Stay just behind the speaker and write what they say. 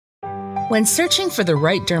When searching for the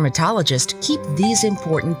right dermatologist, keep these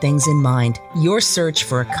important things in mind. Your search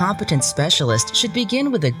for a competent specialist should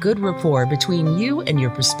begin with a good rapport between you and your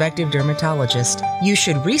prospective dermatologist. You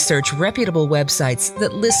should research reputable websites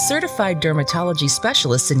that list certified dermatology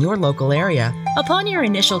specialists in your local area. Upon your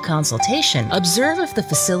initial consultation, observe if the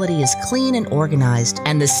facility is clean and organized,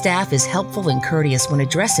 and the staff is helpful and courteous when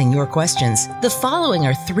addressing your questions. The following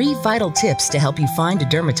are 3 vital tips to help you find a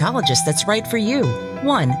dermatologist that's right for you.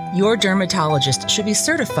 1. Your dermatologist should be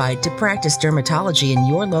certified to practice dermatology in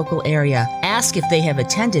your local area. Ask if they have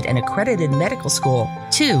attended an accredited medical school.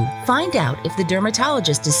 2. Find out if the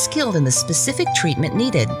dermatologist is skilled in the specific treatment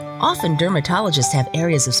needed. Often dermatologists have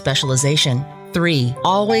areas of specialization. 3.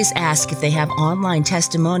 Always ask if they have online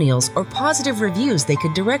testimonials or positive reviews they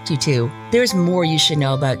could direct you to. There's more you should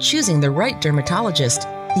know about choosing the right dermatologist.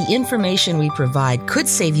 The information we provide could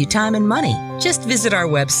save you time and money. Just visit our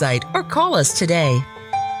website or call us today.